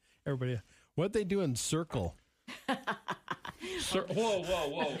Everybody, what they do in Circle?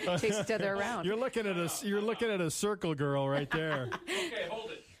 Whoa. Chase each other around. You're looking at a Circle girl right there. Okay,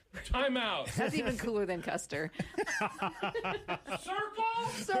 hold it. Time out. That's even cooler than Custer.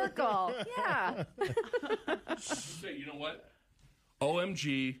 Circle. Yeah. Say, you know what?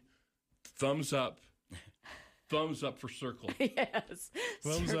 OMG, thumbs up. Thumbs up for Circle. Yes.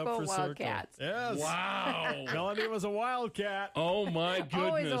 Thumbs Circle up for Wildcats. Circle. Yes. Wow. Melanie was a wildcat. Oh, my goodness.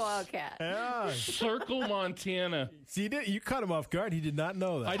 Always a Wildcat. Yeah. Circle, Montana. See, you caught him off guard. He did not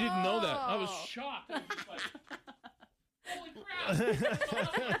know that. I didn't know that. I was shocked. I was just like, holy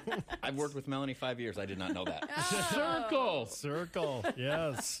crap. I've worked with Melanie 5 years. I did not know that. Circle. Circle.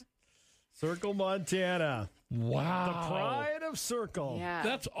 Yes. Circle, Montana. Wow. The pride of Circle. Yeah.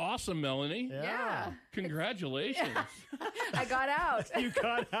 That's awesome, Melanie. Yeah. Congratulations. I got out. You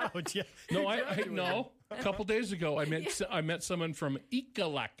got out. Yeah. No, I no. A couple days ago, I met someone from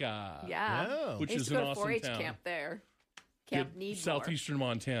Ikalaka. Yeah. Oh. Which I used is to an go to awesome 4-H town. camp there. Camp Needmore. Southeastern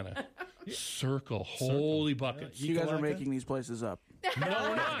Montana. Circle. Holy buckets. You guys are making these places up. No,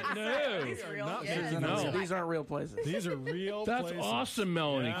 we're not. No. It's real. Not Yeah. No. These aren't real places. These are real That's places. awesome,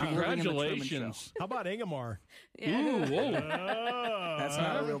 Melanie. Yeah. Congratulations. How about Ingomar? Ooh, whoa. That's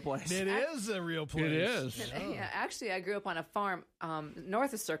not a real place. It is a real place. It is. Yeah, actually, I grew up on a farm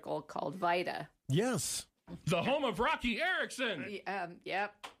north of Circle called Vida. Yes. The home of Rocky Erickson.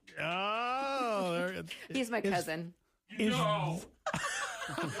 Yep. Oh, there, He's my cousin. No.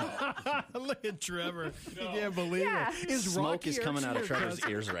 look at Trevor. You can't believe Yeah. it. Is Smoke Rocky is coming out of Erickson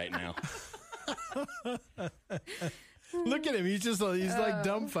your Trevor's ears right now. cousin? Look at him. He's like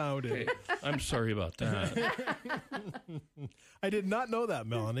dumbfounded. Hey, I'm sorry about that. I did not know that,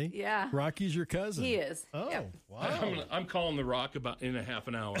 Melanie. Yeah. Rocky's your cousin. He is. Oh, Yep. wow. I'm calling the Rock about in a half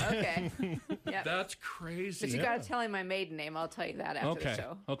an hour. Okay. Yep. That's crazy. But you got to tell him my maiden name. I'll tell you that after the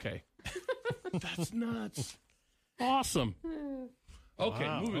show. Okay. That's nuts. Awesome. Okay,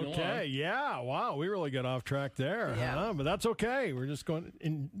 Wow, moving okay, on. yeah, wow, we really got off track there. Yeah. Huh? But that's okay. We're just going.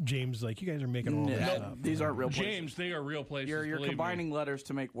 And James, like, you guys are making all this up. These aren't real places. James, they are real places. You're believe me. combining letters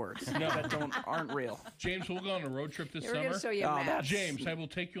to make words that aren't real. James, we'll go on a road trip this We're going summer. to show you a map. that's- James, I will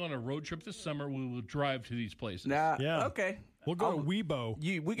take you on a road trip this summer. We will drive to these places. Nah, Yeah. okay. We'll go to Weibo.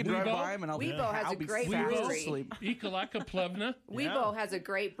 We can drive Weibo? by him, and Weibo has I'll a be great fast brewery. asleep. Ikalaka Plevna. Weibo has a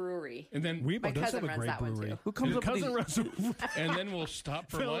great brewery. And then Weibo My does cousin have a runs great that one, brewery. too. Who comes up with Cousin these? runs. and then we'll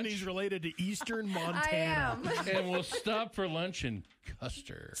stop for Felony's lunch. related to Eastern I Montana. am. And we'll stop for lunch in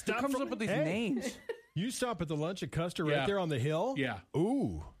Custer. Who comes up with these names? You stop at the lunch at Custer Yeah. right there on the hill? Yeah.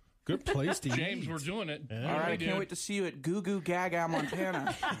 Ooh, good place to James, eat. we're doing it. All right, I can't wait to see you at Goo Goo Gaga,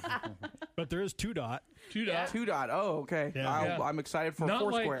 Montana. But there is 2-Dot. 2 2 Oh, okay. Yeah. Yeah. I'm excited for Not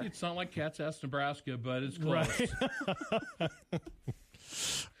Foursquare. like it's not like Cats Ass Nebraska, but it's close.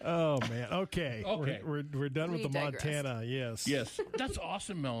 Oh, man. Okay. Okay. We're done with We the digress. Montana. Yes. Yes, that's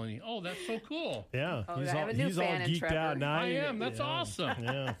awesome, Melanie. Oh, that's so cool. Yeah. Oh, he's I have all, a new he's all fan in geeked Trevor. out now. I am. That's Yeah. awesome.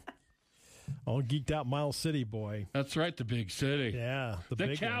 Yeah. All geeked out Miles City boy. That's right, the big city. Yeah. The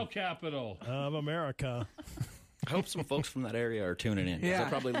big cow one capital. of America. I hope some folks from that area are tuning in. 'Cause Yeah. They're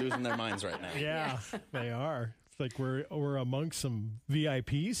probably losing their minds right now. Yeah, they are. It's like we're among some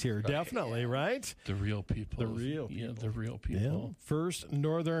VIPs here, definitely, right? The real people. The real Yeah, people. the real Yeah. people. First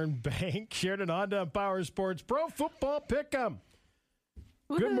Northern Bank, Sheridan Honda, Power Sports Pro Football Pick'em.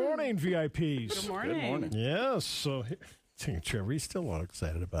 Good morning, VIPs. Good morning. Good morning. Yes. So, Trevor, he's still all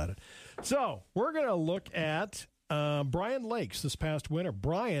excited about it. So, we're going to look at Brian Lakes this past winter.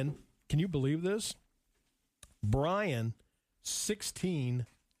 Brian, can you believe this? Brian, 16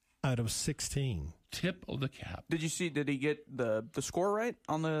 out of 16. Tip of the cap. Did he get the score right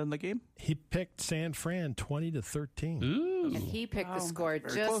on the game? He picked San Fran 20-13. Ooh. And he picked the score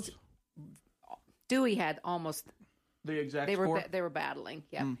very just. close. Dewey had almost. The exact They score? were battling.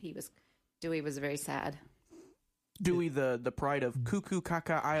 Yeah, Dewey was very sad. Dewey, the pride of Cuckoo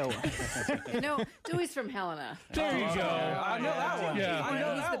Kaka, Iowa. No, Dewey's from Helena. There you go. I know that one. Yeah. I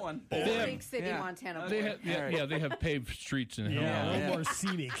know He's that the one. Big City, Yeah. Montana. They boy. have, yeah, they have paved streets in Yeah, Helena. a little more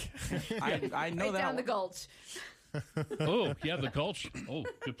scenic. I know Right that down the one. gulch. Oh, yeah, the Gulch. Oh,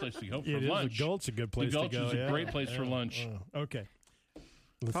 good place to go for It is. lunch. The Gulch's a good place the to Gulch go. is a yeah. great place for lunch. Okay.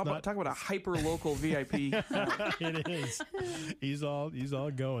 Let's Talk not- about a hyper local VIP. It is. He's all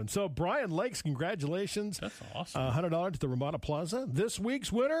going. So Brian Lakes, congratulations. That's awesome. $100 to the Ramada Plaza. This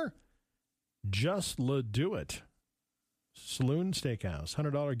week's winner, Just Do It. Saloon Steakhouse.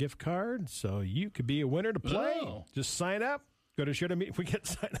 $100 gift card. So you could be a winner to play. Oh. Just sign up. Go to Sheridan Media. We get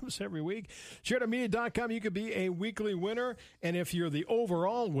sign-ups every week. SheridanMedia.com. You could be a weekly winner. And if you're the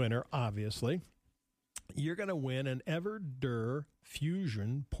overall winner, obviously, you're going to win an Everdur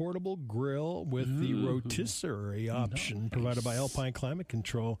Fusion portable grill with the rotisserie option provided by Alpine Climate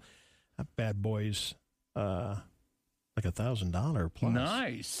Control. That bad boy's like $1,000 plus.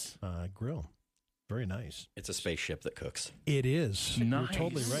 Nice. Grill. Very nice. It's a spaceship that cooks. It is. Nice. You're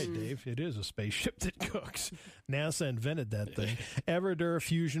totally right, Dave. It is a spaceship that cooks. NASA invented that thing. Everdur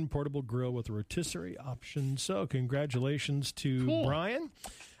Fusion portable grill with a rotisserie option. So congratulations to Brian.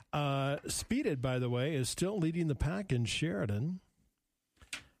 Speeded, by the way, is still leading the pack in Sheridan.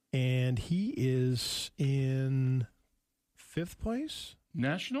 And he is in 5th place?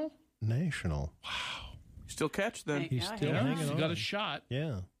 National? National. Still catch then. He's Yeah, still he hanging is. on. You got a shot.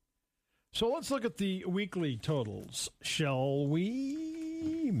 Yeah. So let's look at the weekly totals, shall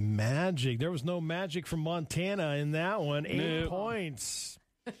we? Magic. There was no magic from Montana in that one. 8 points.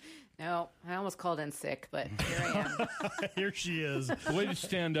 No, I almost called in sick, but here I am. Here she is. Way to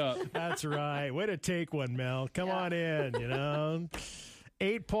stand up. That's right. Way to take one, Mel. Come on in,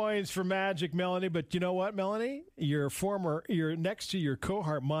 8 points for Magic, Melanie. But you know what, Melanie? You're next to your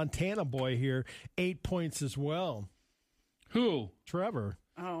cohort, Montana boy here, 8 points as well. Who? Trevor.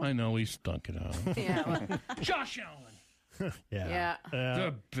 Oh, I know he stunk it out. Yeah, well, Josh Allen. yeah.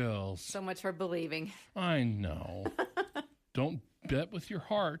 The Bills. So much for believing. I know. Don't bet with your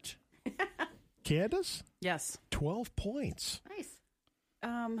heart. Candace, yes. 12 points. Nice.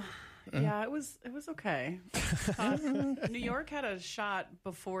 Yeah, it was okay. New York had a shot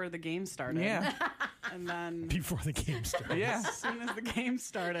before the game started. Yeah. And then Before the game started. Yeah. as soon as the game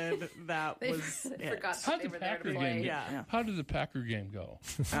started, that They was it. forgot How'd that they the were there Packer to game play. Yeah. How did the Packer game go?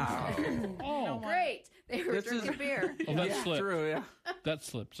 Oh, Great. They were This is- drinking beer. oh that slipped. True, yeah. That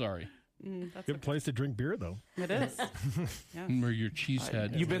slipped. Sorry. That's Good place to drink beer, though. It is. Where your cheese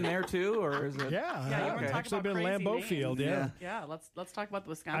head. You been there too, or is it? Yeah, Yeah, you I've wanna talk actually about been in crazy Lambeau names. Field. Yeah. Yeah, let's talk about the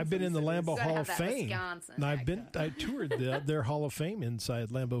Wisconsin. I've been in the cities. Lambeau Gotta Hall have of that Fame. Wisconsin And I toured their Hall of Fame inside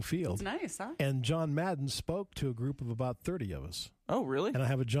Lambeau Field. It's nice, huh? And John Madden spoke to a group of about 30 of us. Oh, really? And I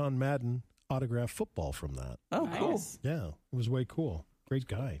have a John Madden autographed football from that. Oh, Nice. cool. Yeah, it was way cool. Great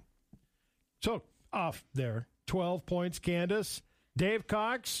guy. So, off there. 12 points, Candace. Dave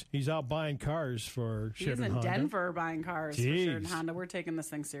Cox, he's out buying cars for He's Sheridan in Honda. Denver buying cars for Jeez. Sheridan Honda. We're taking this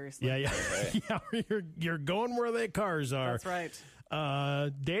thing seriously. Yeah. Yeah, you're going where the cars are. That's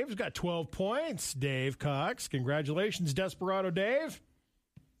right. Dave's got 12 points. Dave Cox, congratulations, Desperado Dave.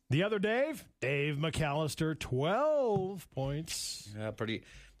 The other Dave McAllister, 12 points. Yeah, pretty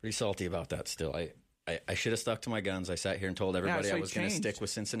salty about that still. I should have stuck to my guns. I sat here and told everybody so I he was going to changed. stick with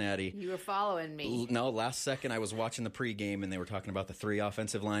Cincinnati. You were following me. No, last second I was watching the pregame and they were talking about the 3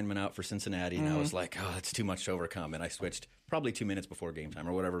 offensive linemen out for Cincinnati, and I was like, oh, that's too much to overcome. And I switched probably 2 minutes before game time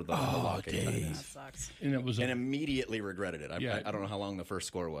or whatever the lock-in time That is. sucks. And it was And immediately regretted it. Yeah. I don't know how long the first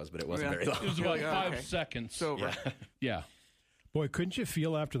score was, but it wasn't Yeah. very long. it was about Yeah, 5 okay. seconds. So, yeah. Boy, couldn't you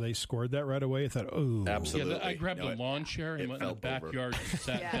feel after they scored that right away? I thought, oh. Absolutely. I grabbed No, a lawn chair and it went in the felt over. backyard and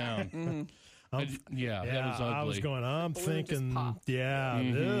sat Yeah. down. that was ugly. I was going, I'm balloon just thinking, popped.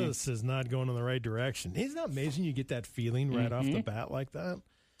 this is not going in the right direction. Isn't that amazing you get that feeling right off the bat like that?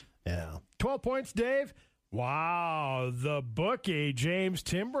 Yeah. 12 points, Dave. Wow. The bookie, James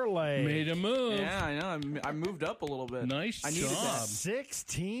Timberlake. Made a move. yeah, I know. I moved up a little bit. Nice I needed job. that.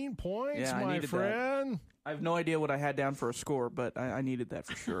 16 points, Yeah, I my needed that. friend. I have no idea what I had down for a score, but I needed that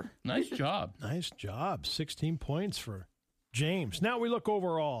for sure. Nice job. Nice job. 16 points for James. Now we look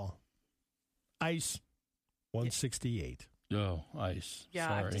overall. Ice, 168. Oh, ice. Yeah,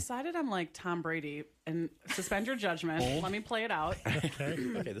 Sorry. I've decided I'm like Tom Brady and suspend your judgment. Let me play it out.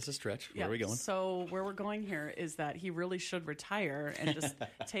 Okay, this is stretch. Where are we going? So where we're going here is that he really should retire and just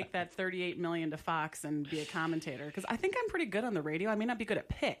take that $38 million to Fox and be a commentator. Because I think I'm pretty good on the radio. I may not be good at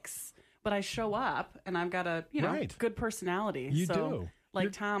picks, but I show up and I've got a Right. good personality. You so, do.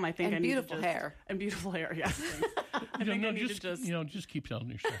 Like Tom, I think And I need to beautiful just- hair. and beautiful hair. Yes, I think I need to just. just keep telling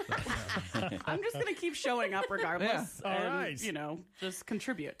yourself that. I'm just going to keep showing up regardless. Yeah. All and, right. Just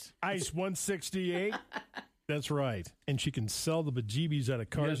contribute. Ice, 168. That's right. And she can sell the bejeebies out of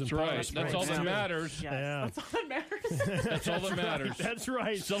cars That's and power right. That's all sports, that too. matters. Yes, Yeah. that's all that matters. That's all that matters. That's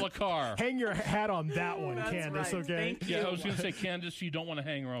right. Sell a car. Hang your hat on that one, That's Candace, right. okay? Thank you. Yeah, I was going to say, Candace, you don't want to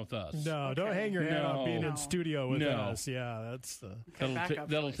hang around with us. No, don't hang your hat on No. being No. in studio with No. us. Yeah, that's Backup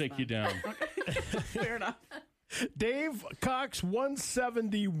That'll choice, take you then. down. Fair enough. Dave Cox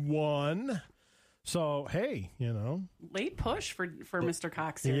 171. So hey, Late push for Mr.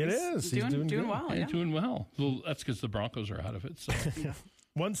 Cox here. It is. He's doing good. well. Hey, Yeah. doing well. Well, that's because the Broncos are out of it. So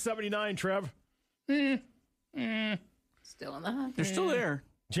 179, Trev. Still in the hunt. They're still there.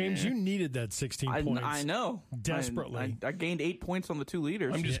 James, you needed that 16 points. I know. Desperately. I gained 8 points on the 2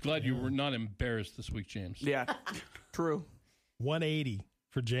 liters. I'm just glad you were not embarrassed this week, James. Yeah, true. 180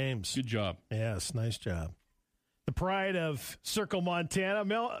 for James. Good job. Yes, nice job. The pride of Circle, Montana,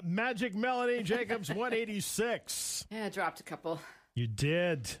 Magic Melanie Jacobs, 186. Yeah, I dropped a couple. You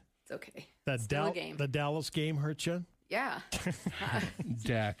did. It's okay. That Still a game. The Dallas game hurt you? Yeah.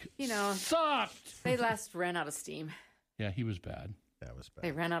 Dak. You know, Sucked. they ran out of steam. Yeah, he was bad. That was bad.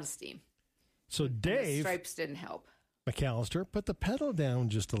 They ran out of steam. So The Dave stripes didn't help. McAllister put the pedal down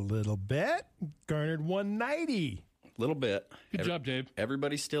just a little bit, garnered 190. A little bit. Good job, Dave.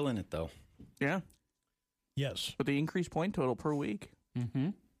 Everybody's still in it, though. Yeah, Yes. but the increased point total per week. Mm-hmm.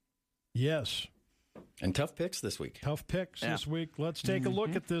 Yes. And tough picks this week. Tough picks Yeah. this week. Let's take a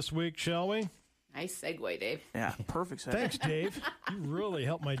look at this week, shall we? Nice segue, Dave. Yeah, perfect. Set. Thanks, Dave. You really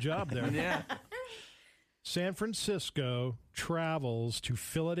helped my job there. Yeah, San Francisco travels to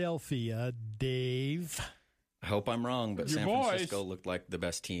Philadelphia. Dave. I hope I'm wrong, but Your San boys. Francisco looked like the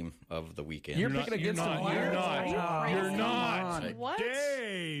best team of the weekend. You're not- picking you're against not- them. you're not. Oh, You're come not. on. What?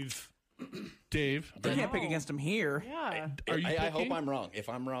 Dave. Dave, You can't pick against them here. Yeah. are you I hope picking? I'm wrong. If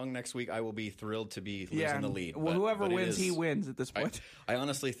I'm wrong next week, I will be thrilled to be losing Yeah, the lead. well, But- whoever but it wins, is- he wins at this point. I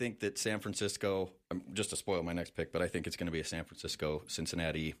honestly think that San Francisco, just to spoil my next pick, but I think it's going to be a San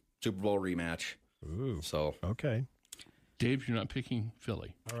Francisco-Cincinnati Super Bowl rematch. Ooh. So Okay. Dave, you're not picking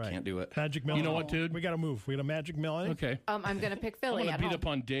Philly. All right. can't do it. Magic Melanie. You know what, dude? We got to move. We got a Magic Melanie. Okay. I'm going to pick I'm Philly going to at beat home. up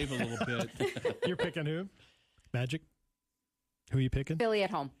on Dave a little bit. You're picking who? Magic? Who are you picking? Philly at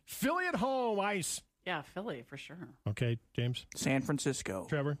home. Philly at home. Ice. Yeah, Philly for sure. Okay, James. San Francisco.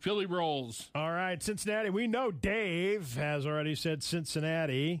 Trevor. Philly rolls. All right, Cincinnati. We know Dave has already said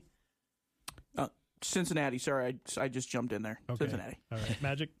Cincinnati. Cincinnati. Sorry, I just jumped in there. Okay. Cincinnati. All right,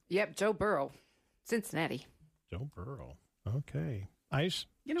 Magic. Yep, Joe Burrow. Cincinnati. Joe Burrow. Okay. Ice.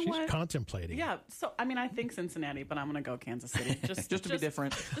 You know She's what? contemplating. Yeah, so I mean, I think Cincinnati, but I'm going to go Kansas City just Just to be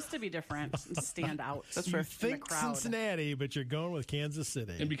different. just to be different, and stand out. That's You fair. in the think crowd. Cincinnati, but you're going with Kansas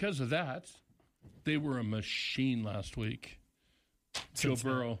City. And because of that, they were a machine last week. Joe Cincinnati.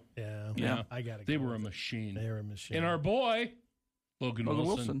 Burrow. Yeah. Yeah. I got it. They were a machine. They were a machine. And our boy, Logan Logan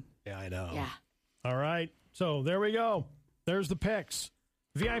Wilson. Wilson. Yeah, I know. Yeah. All right. So there we go. There's the picks.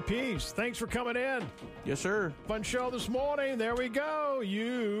 VIPs, thanks for coming in. Yes, sir. Fun show this morning. There we go.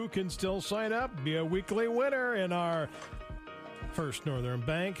 You can still sign up, be a weekly winner in our First Northern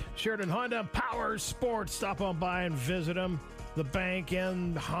Bank. Sheridan Honda Power Sports. Stop on by and visit them. The bank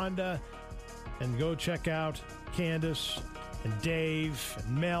and Honda. And go check out Candace and Dave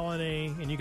and Melanie. And you